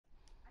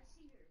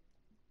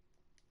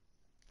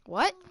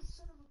What? Oh,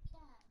 son of a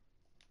cat.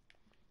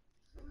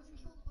 Kill the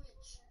witch.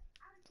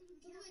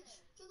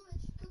 Kill the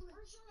witch. Kill the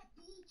witch.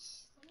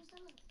 Kill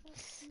the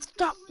witch.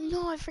 Stop.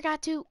 No, I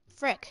forgot to.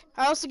 Frick.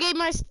 I also gave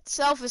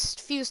myself a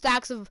few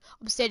stacks of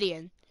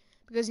obsidian.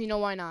 Because you know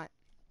why not.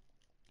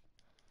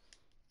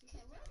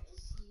 Okay, where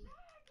is he?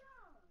 Panda.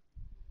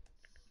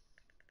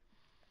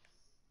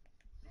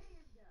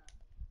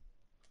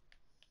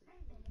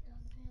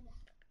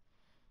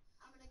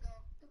 I'm gonna go.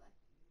 Goodbye.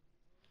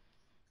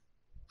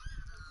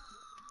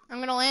 I'm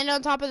gonna land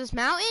on top of this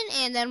mountain,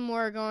 and then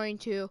we're going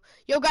to.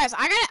 Yo, guys,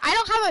 I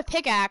don't have a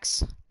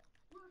pickaxe.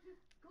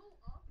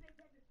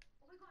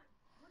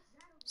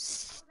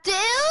 Still?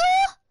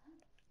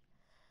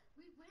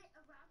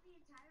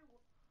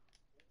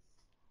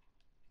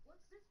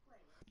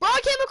 Bro,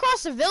 I came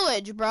across the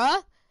village,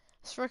 bruh.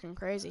 It's freaking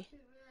crazy.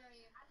 Where are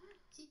you?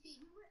 TP.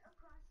 You went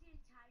across the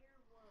entire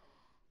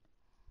world.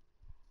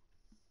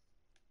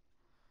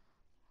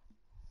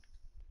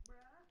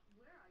 Bruh,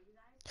 where are you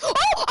guys? Oh,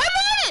 I'm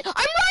on it! I'm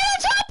right on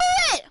top of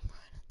it!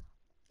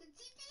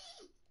 TP!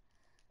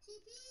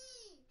 TP!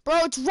 Bro,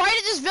 it's right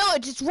at this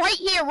village. It's right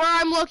here where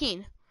I'm looking.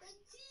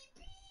 TP!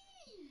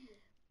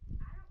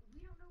 We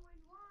don't know where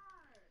you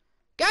are.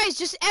 Guys,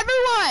 just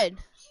everyone.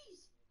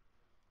 Jeez.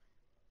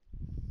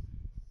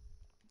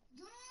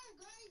 Go,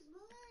 guys,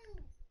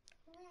 move.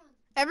 Come on.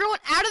 Everyone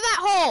out of that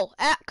hole.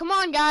 Come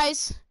on,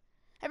 guys.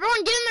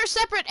 Everyone get in their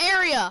separate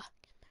area.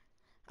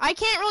 I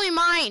can't really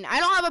mine. I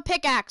don't have a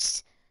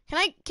pickaxe.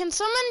 Can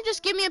someone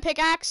just give me a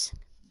pickaxe?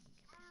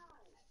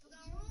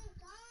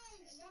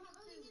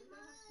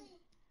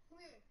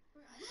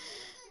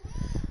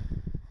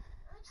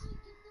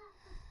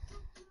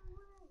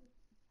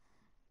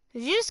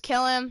 Did you just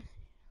kill him?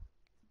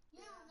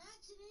 Yeah, on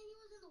accident. He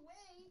was in the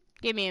way.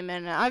 Give me a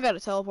minute. I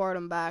gotta teleport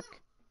him back. I'm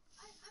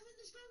in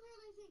the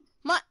stronghold,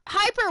 I think.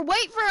 Hyper,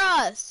 wait for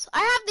us. I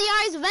have the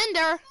eyes of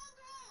Ender. I'm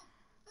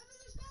in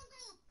the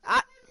stronghold.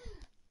 I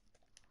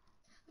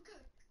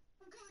Okay.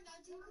 I'm coming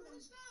down to you. I'm in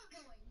the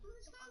stronghold. I'm in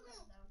the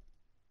stronghold.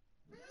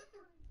 There's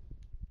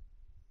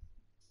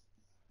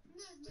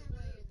no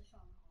way you're the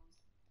stronghold.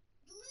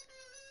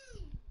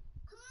 Literally.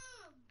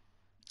 Come.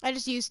 I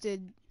just used to.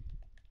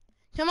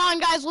 Come on,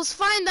 guys. Let's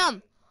find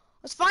them.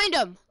 Let's find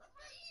them.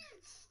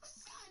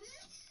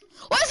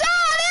 What's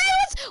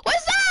that?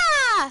 What's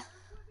that?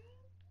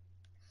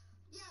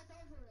 Yeah, I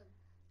found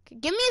him.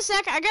 Give me a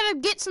sec. I gotta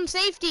get some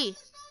safety.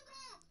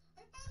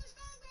 I found the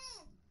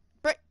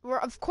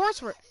stronghold. Of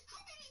course we're. How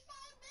did he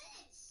find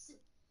this?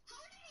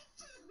 How did he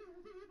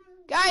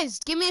find Guys,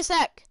 give me a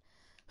sec.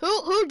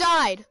 Who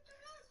died?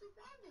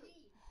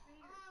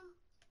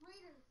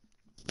 Raider.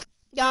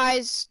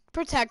 Guys,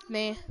 protect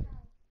me.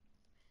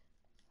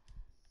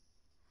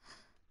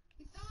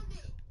 He found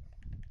it.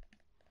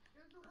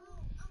 There's a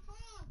hole. I'm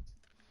fogged.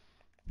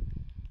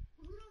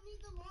 We don't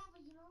need the lava,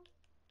 you know.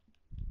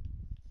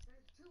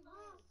 There's two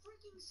walls.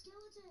 Freaking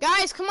skeletons.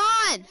 Guys, come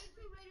on. Wait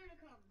for Raider to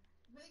come.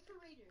 Wait for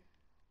Raider.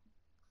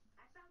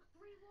 I found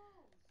 3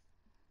 wolves.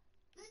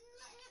 Then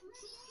let him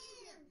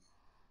TP him.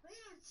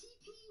 Raider,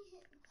 TP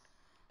him.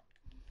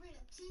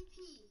 Raider,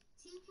 TP.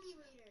 TP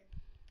Raider.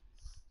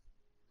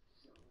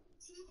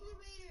 TP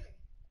Raider.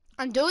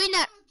 I'm doing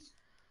that.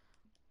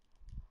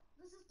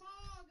 This is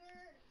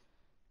Fogger.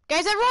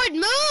 Guys, everyone,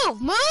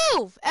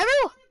 move.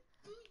 Everyone,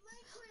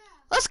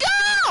 let's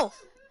go.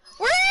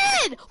 We're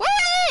in.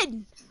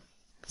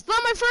 It's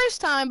not my first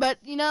time, but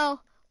you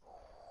know.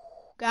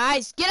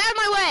 Guys, get out of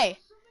my way.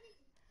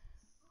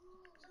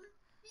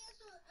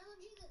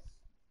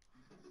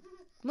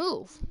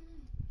 Move.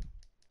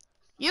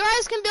 You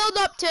guys can build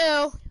up too. No,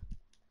 I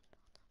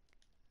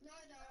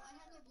don't. I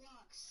have no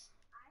blocks.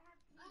 I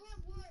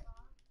have wood.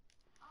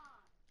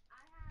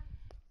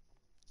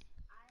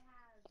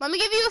 Let me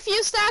give you a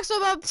few stacks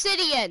of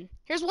obsidian.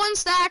 Here's 1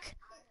 stack.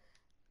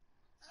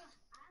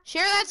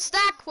 Share that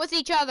stack with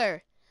each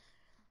other.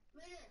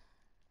 Raider.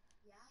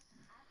 Yeah?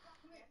 I've got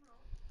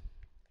emerald.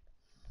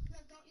 No,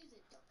 don't use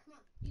it. Come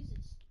on, use it.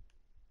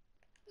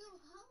 Yo,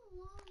 how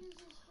long is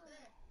this for?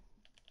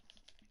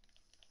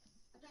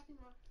 I'll drop you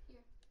more.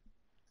 Here.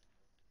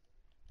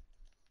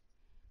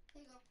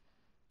 There you go.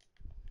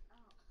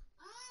 Oh.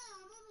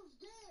 I'm almost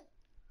dead.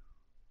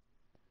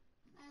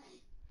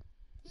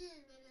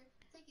 Here, Raider.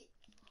 Take it.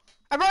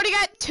 I've already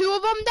got 2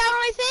 of them down,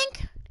 I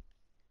think.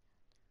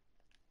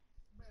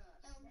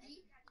 LMG.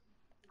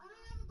 I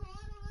don't have a bow. I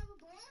don't have a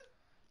bow.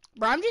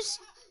 Bro, I'm just.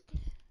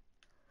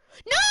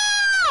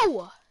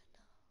 No!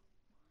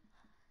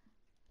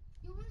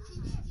 Yo, where's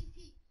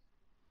TP?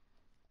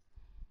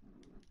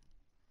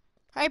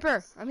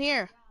 Hyper, I'm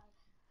here.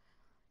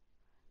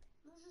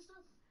 Where's your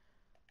stuff?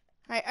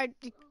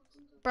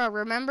 Bro,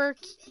 remember?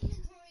 Keep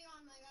inventory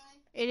on, my guy.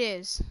 It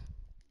is.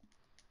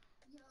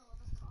 Yo,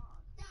 the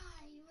fog. Die,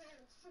 you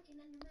little freaking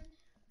Enderman.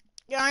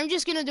 Yeah, I'm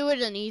just gonna do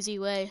it an easy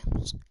way.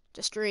 Just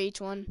destroy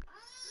each one.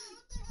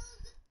 What the hell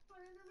is this for,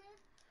 Enderman?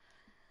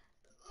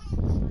 Oh,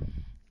 I'm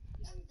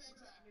dead to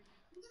Enderman.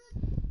 I'm gonna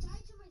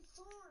die to my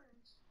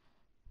thorns.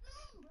 No!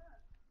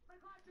 My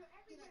God, you're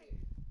everything.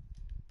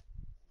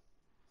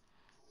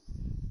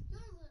 Yo,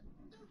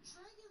 the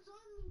dragons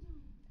on me.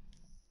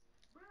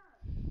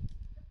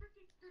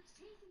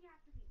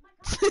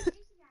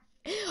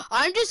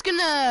 I'm just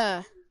gonna...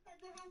 At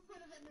the home foot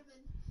of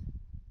Enderman.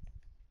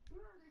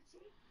 Bro, they're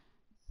chasing.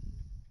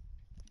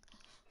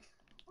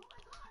 Oh my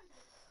god!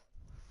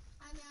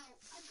 I'm out.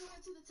 I'm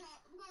going to the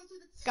top. I'm going to the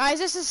top. Guys,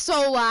 this is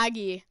so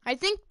laggy. I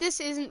think this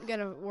isn't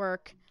gonna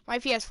work. My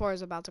PS4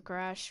 is about to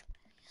crash.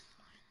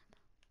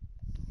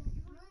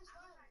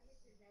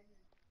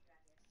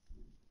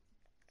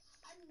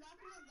 I'm not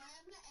gonna lie,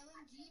 I'm gonna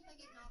LMG if I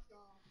get knocked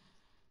off.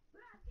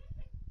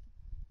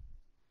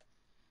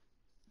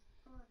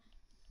 No.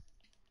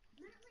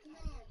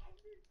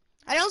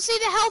 I don't see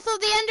the health of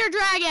the Ender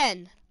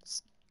Dragon.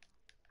 It's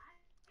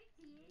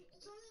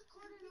only a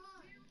quarter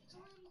on. It's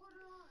only a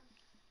quarter on.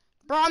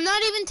 Bro, I'm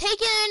not even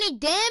taking any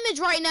damage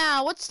right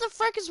now. What's the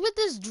frick is with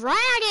this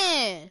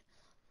dragon?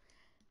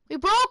 We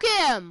broke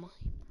him.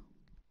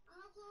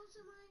 How close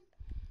am I?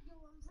 Yo,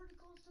 I'm pretty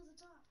close to the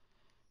top.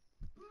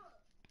 Bro.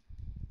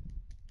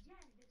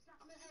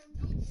 I'm gonna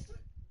LMG.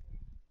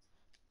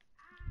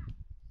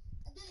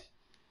 I did it.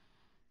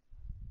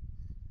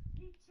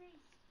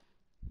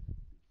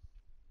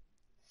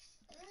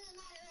 It doesn't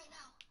matter right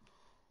now.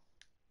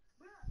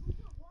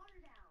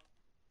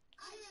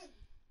 I did.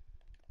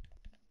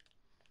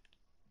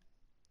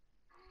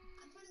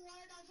 I'm putting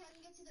water down so I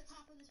can get to the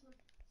top of this one.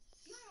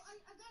 Yo,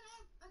 I got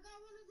up. I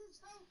got one of those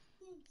health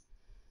things.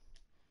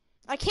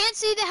 I can't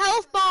see the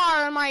health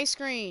bar on my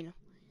screen.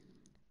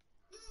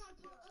 Yo, I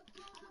put a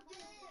close up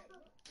there.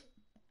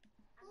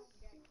 I'm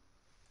dead.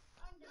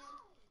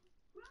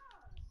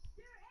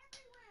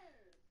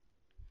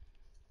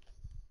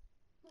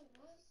 Wait,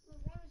 what? My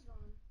water's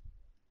gone.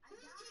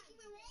 Who's taking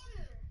my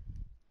water?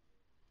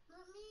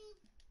 Not me.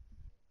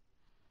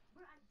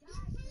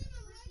 You're putting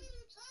a leg in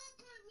your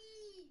top at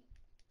me.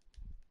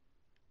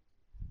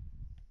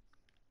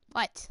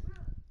 What?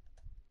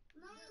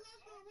 Now I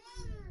lost my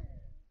water.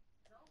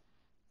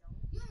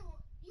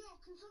 Yo,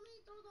 can somebody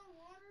throw that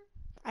water?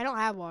 I don't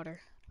have water.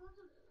 Bro,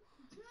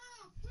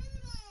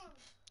 freedom.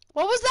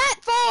 What was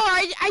that for?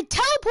 I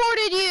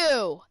teleported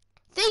you,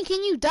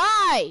 thinking you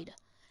died.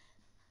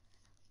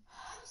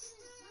 I'm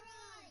still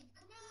alive.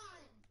 Come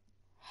on.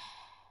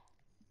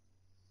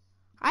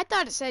 I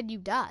thought it said you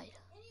died.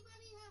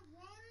 Anybody have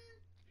water?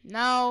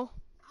 No.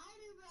 I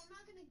do, but I'm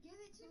not gonna give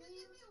it to you.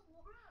 Give me a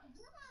water.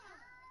 Okay.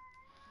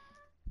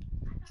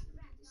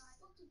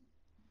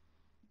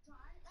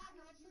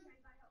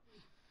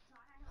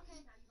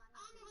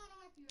 I don't know how to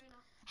help you right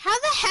now. How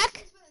the heck?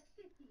 It's for like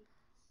 50.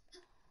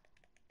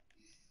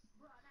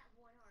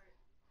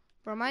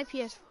 Bro, my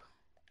PS4.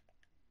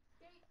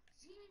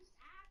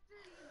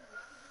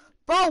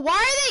 Bro, why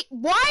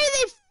are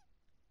they?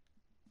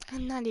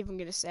 I'm not even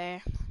gonna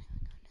say. I got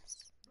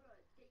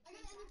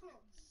ender pearl.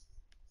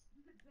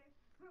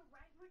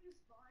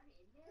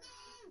 No!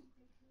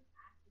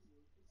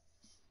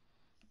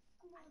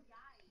 Come on.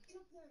 Get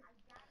up there.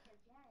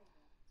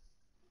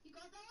 You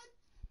got that one?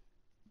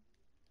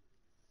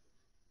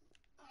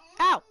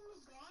 Ow. One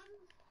was gone.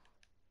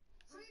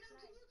 Freedom,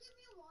 can you give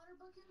me a water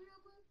bucket real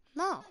quick?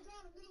 No. Oh my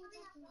god, I'm gonna go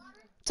talk to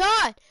water.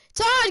 Todd,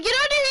 get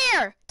under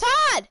here.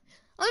 Todd,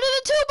 under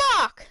the 2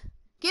 block.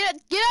 Get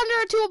under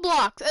a 2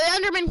 block. The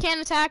Enderman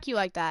can't attack you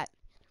like that.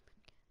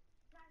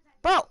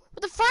 Bro,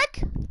 what the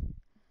frick?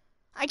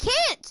 I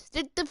can't.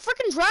 The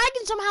frickin'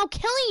 dragon's somehow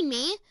killing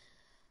me.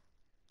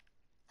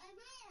 I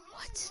know,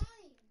 how What? am I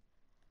dying?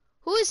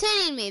 Who is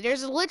hitting me?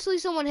 There's literally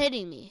someone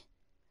hitting me.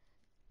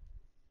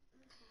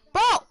 Okay.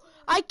 Bro,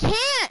 I can't.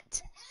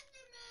 The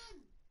Enderman!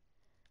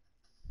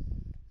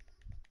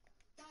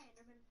 Die,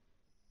 Enderman.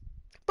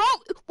 Bro,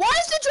 why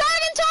is the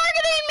dragon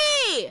targeting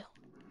me?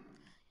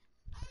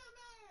 I don't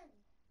know!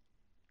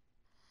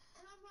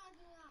 And I'm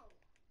lagging out.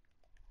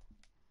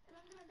 And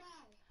I'm gonna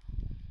die.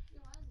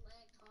 Yo, I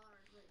lagged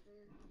hard right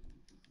there.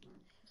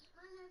 Keep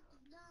my head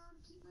down,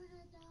 keep my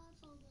head down,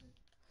 forward.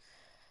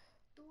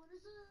 So when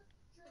is the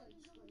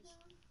dragon coming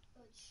down?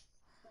 Fudge,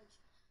 fudge,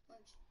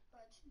 fudge,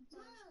 fudge,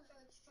 fudge,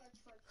 fudge, fudge,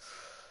 fudge.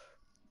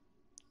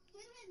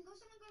 Hit him! Go,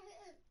 someone go hit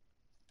him!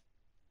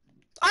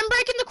 I'm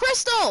breaking the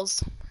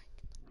crystals.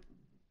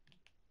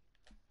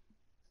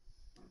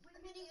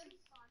 I'm hitting him.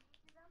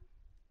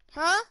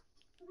 Huh?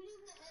 I'm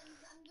hitting the end.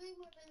 I'm doing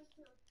more damage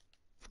to him.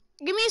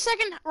 Give me a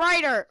second,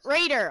 Raider.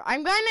 I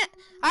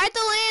have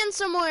to land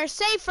somewhere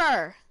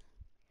safer.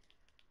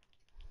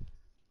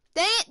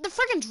 Dang it, the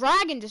freaking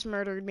dragon just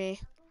murdered me.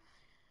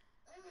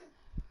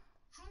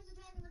 How's the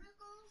dragon?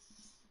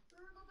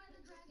 Wanna go by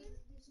the dragon?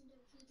 Do some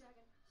damage to the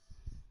dragon.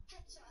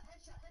 Headshot,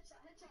 headshot, headshot,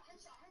 headshot,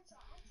 headshot,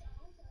 headshot, headshot,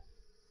 headshot.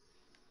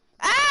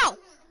 Ow!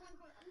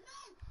 I'm no!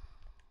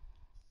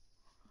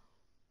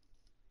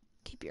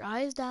 Keep your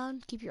eyes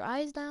down. Keep your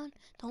eyes down.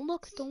 Don't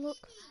look. Don't look.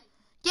 TP.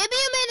 Give me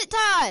a minute,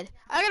 Todd.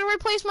 I gotta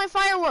replace my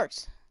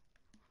fireworks.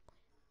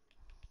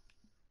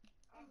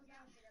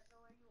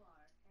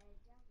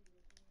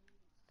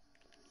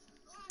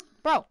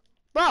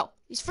 Bro,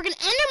 he's freaking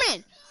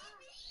Enderman.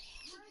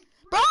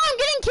 Bro, I'm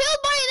getting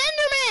killed by an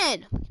Enderman.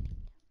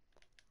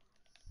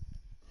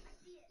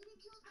 Getting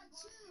killed by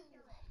two.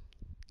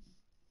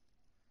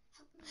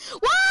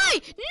 Why?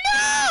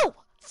 No!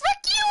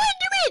 Frick you,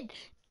 Enderman!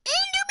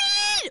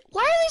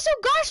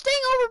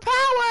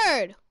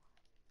 overpowered!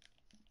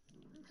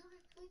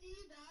 Did you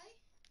die?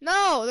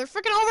 No, they're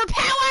freaking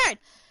overpowered!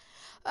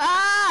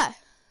 Ah!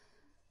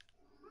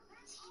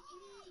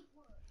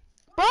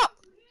 Bro! You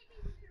hit me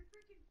with your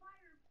freaking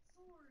fire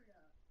sword.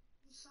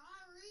 I'm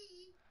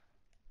sorry.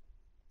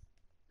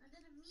 I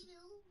didn't mean to.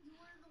 You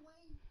were in the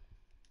way.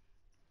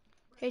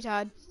 Hey,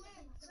 Todd.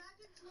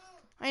 Seconds low.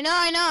 I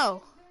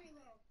know. Very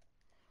low.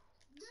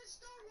 There's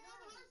still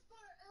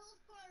one health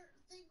bar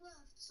thing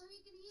left, so you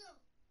can heal.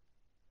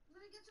 I'm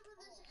gonna get some of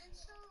this end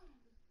stone.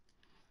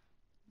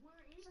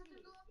 Where is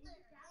it? Go up there.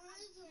 Where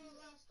is the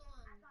last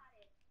one? I got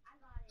it. I'm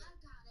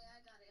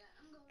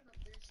going up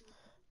there too.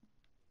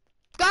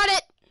 Got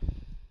it!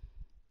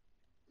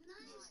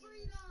 Nice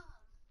freedom.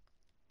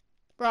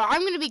 Bro,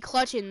 I'm gonna be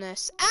clutching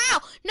this. Ow!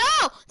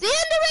 No! The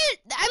Ender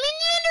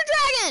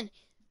Dragon!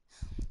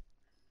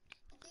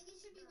 I think he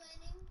should be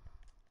landing.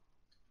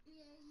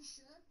 Yeah, he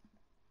should.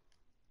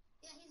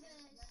 Yeah,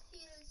 he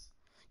is.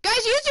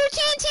 Guys, use your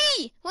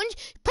TNT!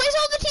 Place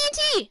all the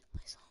TNT!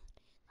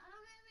 I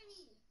don't have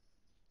any.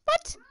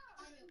 What?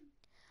 I do.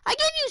 I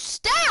gave you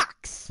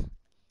stacks!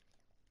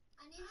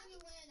 I need him to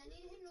land.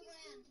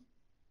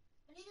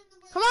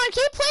 Come on,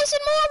 keep placing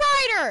more,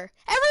 Ryder!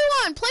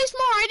 Everyone, place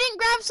more! I didn't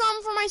grab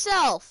some for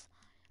myself.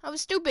 I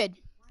was stupid. I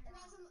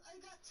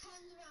got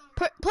tons around.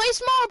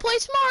 Place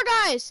more,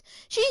 guys!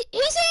 He's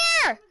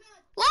here!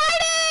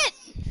 Light it!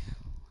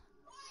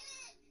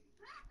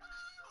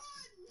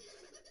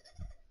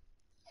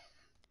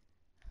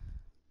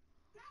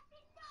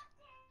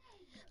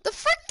 The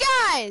frick,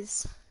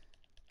 guys!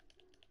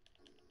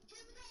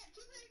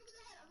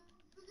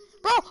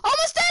 Bro,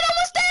 almost dead!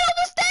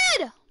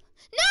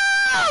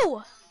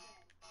 No!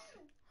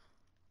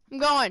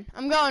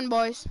 I'm going,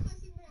 boys.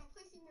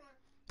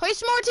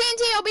 Place more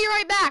TNT, I'll be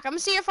right back. I'm gonna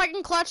see if I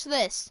can clutch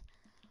this.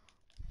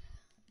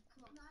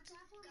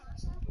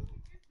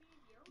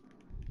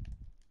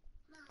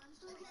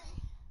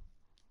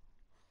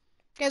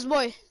 Guys,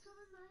 boy.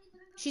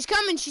 She's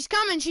coming.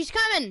 I'm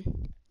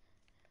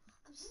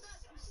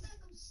stuck.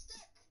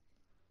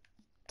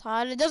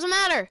 Todd, it doesn't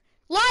matter.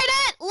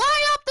 Light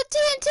up the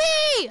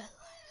TNT!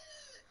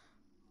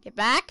 Get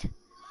back.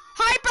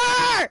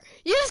 Hyper!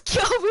 You just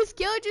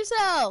killed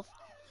yourself.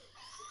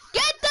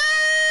 Get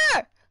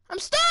there! I'm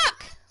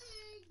stuck!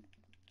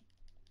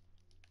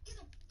 Get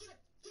him.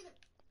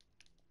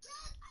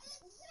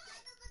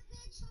 Son of a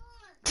bitch,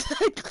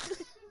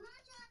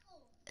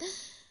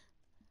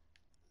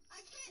 I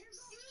can't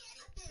see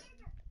anything.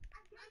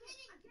 I'm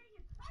hitting.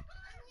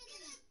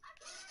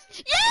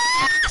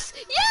 Yes!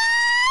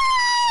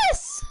 Yes!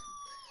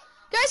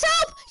 Guys,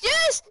 help!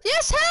 Yes,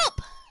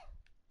 help!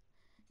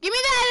 Give me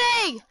that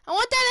egg! I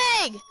want that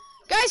egg!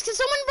 Guys, can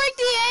someone break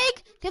the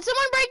egg? Can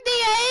someone break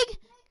the egg?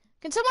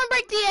 I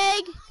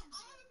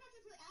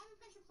have a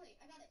pressure plate.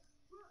 I got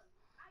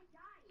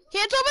it.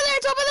 Okay,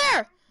 it's over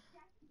there!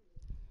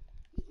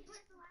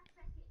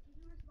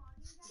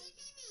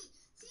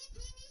 TP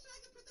me so I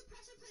can put the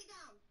pressure plate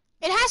down.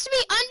 It has to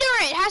be under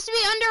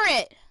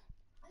it.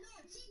 I know,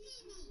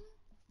 TP me.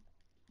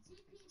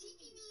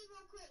 TP me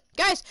real quick.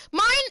 Guys,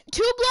 mine,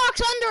 2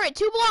 blocks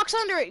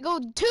under it. Go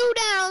 2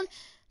 down,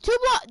 2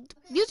 block.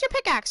 Use your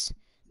pickaxe.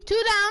 2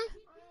 down,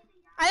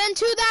 and then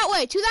 2 that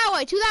way.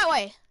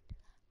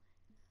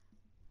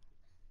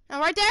 Now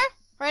right there,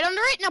 right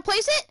under it. Now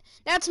place it.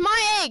 That's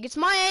my egg. It's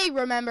my egg,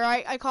 remember.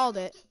 I called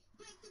it.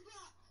 Break the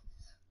block.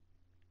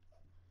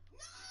 No!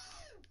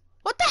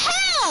 What the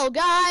hell,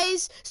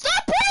 guys?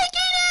 Stop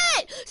breaking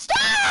it!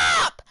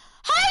 Stop!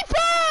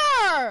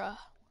 Hyper!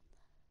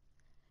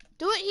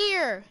 Do it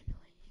here.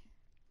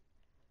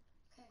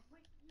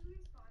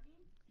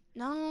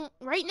 No,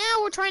 right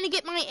now we're trying to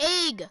get my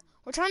egg.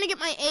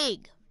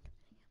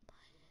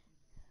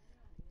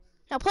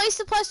 Now place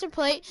the pressure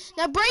plate.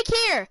 Now break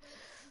here.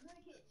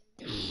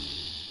 I'll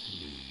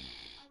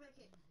break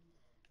it.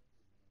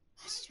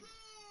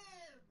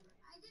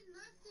 I did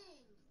nothing.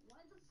 Why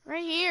the f-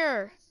 Right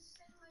here.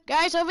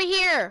 Guys, over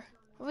here.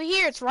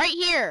 It's right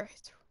here.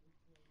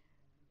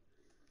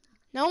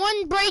 No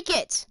one break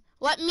it.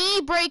 Let me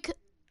break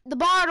the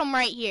bottom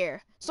right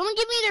here. Someone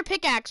give me their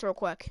pickaxe real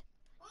quick.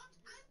 Well, I'm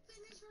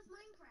finished with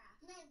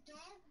Minecraft. No,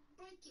 don't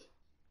break it.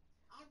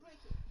 I'll break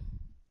it.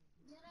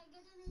 Did I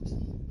get an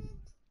achievement?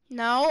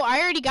 No, I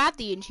already got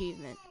the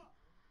achievement.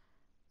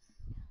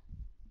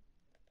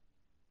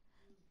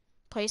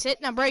 Place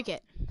it. Now break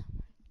it.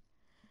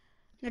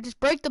 Now just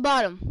break the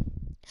bottom.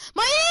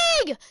 My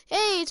egg!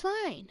 Hey, it's mine.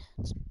 I know,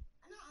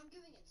 I'm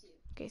giving it to you.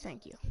 Okay,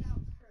 thank you. Get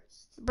out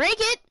first. Break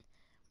it!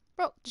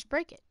 Bro, just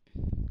break it.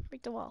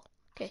 Break the wall.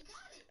 Okay, I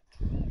got it.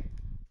 Come here.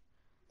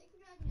 Take the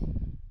dragon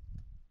egg.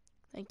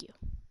 thank you.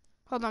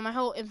 Hold on, my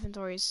whole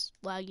inventory is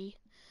laggy.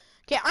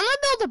 Okay, I'm gonna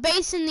build a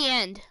base in the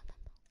end.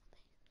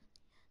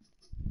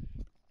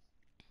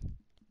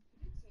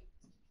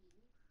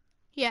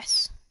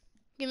 Yes.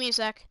 Give me a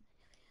sec.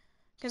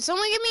 Can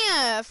someone give me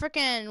a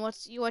frickin'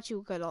 what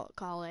you could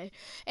call it?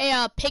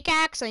 A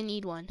pickaxe? I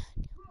need one.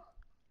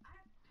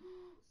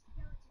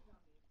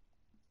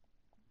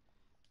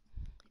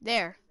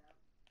 There.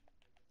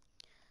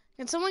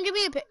 Can someone give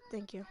me a pick?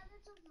 Thank you.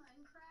 Credits of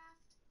Minecraft.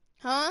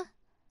 Huh?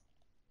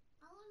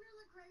 How long are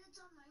the credits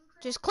on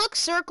Minecraft? Just click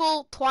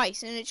circle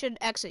twice and it should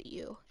exit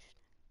you.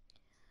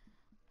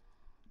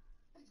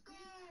 Let's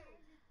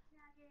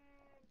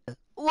go.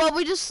 Well,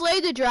 we just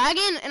slayed the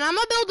dragon, and I'm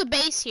gonna build a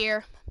base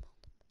here.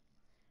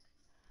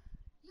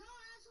 Yo,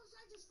 assholes,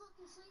 I just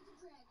fucking slayed the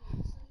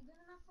dragon, so you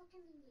better not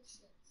fucking do this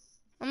shit.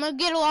 I'm gonna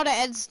get a lot of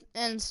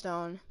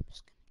endstone.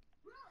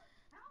 Bro,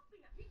 help me!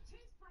 I'm being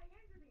chased by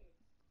Enderman.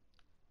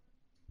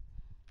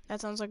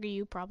 That sounds like a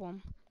you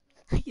problem.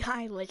 Yeah,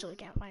 I literally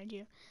can't find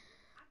you.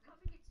 I'm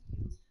coming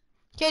into you.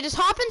 Okay, just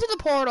hop into the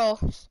portal.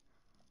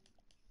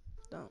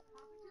 Don't.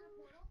 Hop into the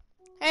portal.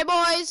 Hey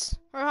boys,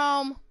 we're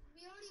home.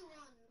 We already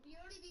won. We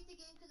already beat the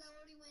game because I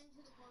already went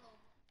into the portal.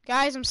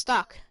 Guys, I'm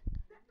stuck.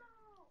 No,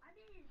 I'm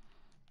in.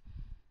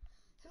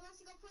 Who wants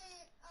to go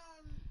play?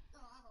 I'll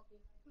help you.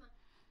 Come on.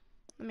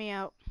 Let me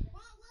out.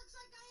 Well, it looks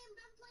like I am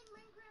done playing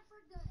Minecraft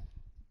for good.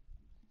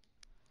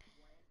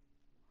 What?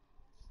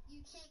 You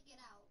can't get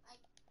out.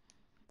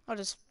 I'll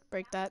just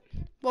break that.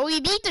 Well,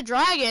 we beat the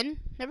dragon.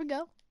 There we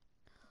go.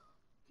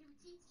 Can we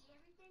TT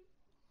everything?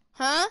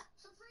 Huh?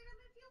 So Freedom,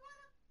 if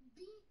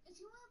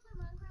you wanna play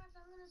Minecraft,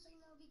 I'm gonna say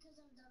no because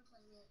I'm done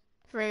playing it.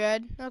 Very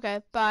good. Okay,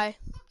 bye.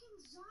 Fucking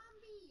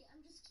zombie! I'm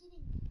just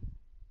kidding.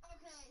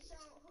 Okay, so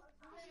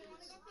you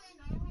wanna go play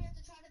normal? We have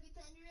to try to beat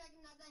the Ender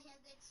Dragon now that I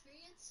have the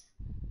experience.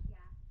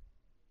 Yeah.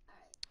 All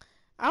right.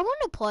 I want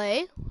to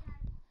play.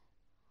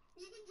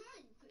 You can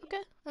join.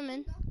 Okay, I'm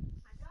in.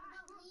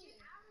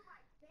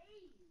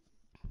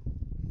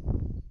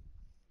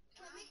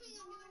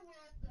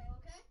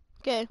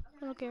 Okay,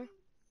 I don't care.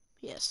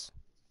 Yes.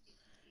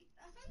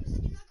 I thought you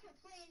said you're not gonna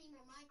play any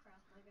more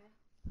Minecraft, my guy.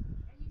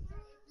 And you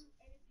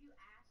said if you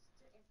asked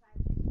if I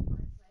want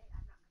to play,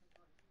 I'm not gonna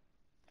join.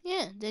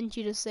 Yeah, didn't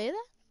you just say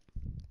that?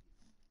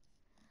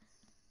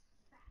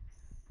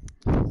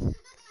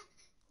 Facts.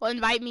 Well,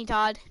 invite me,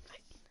 Todd.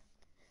 Okay,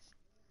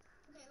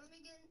 let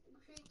me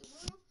create the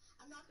world.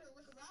 I'm not gonna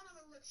look around. I'm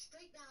gonna look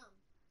straight down.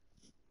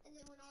 And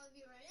then when all of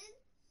you are in,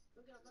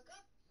 we're gonna look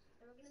up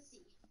and we're gonna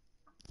see.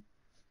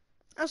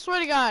 I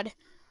swear to God.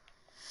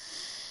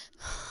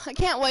 I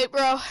can't wait,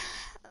 bro.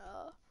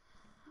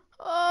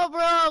 Oh,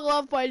 bro, I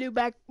love my new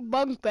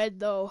bunk bed,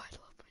 though.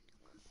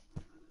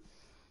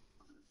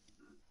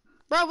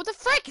 Bro, what the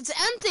frick? It's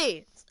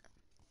empty.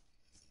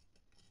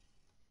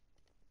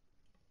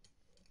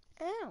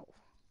 Ow.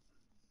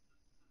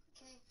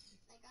 Okay,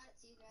 I got it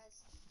to you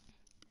guys.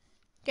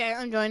 Okay,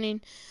 I'm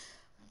joining.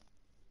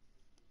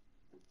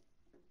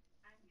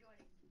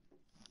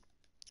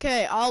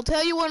 Okay, I'll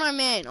tell you when I'm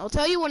in. I'll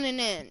tell you when I'm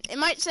in. It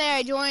might say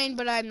I joined,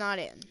 but I'm not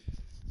in. It says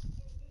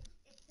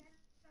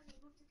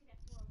unable to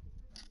connect to local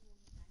time.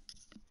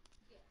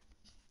 Yeah.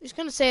 It's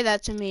gonna say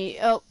that to me.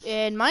 Oh,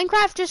 and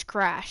Minecraft just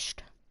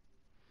crashed.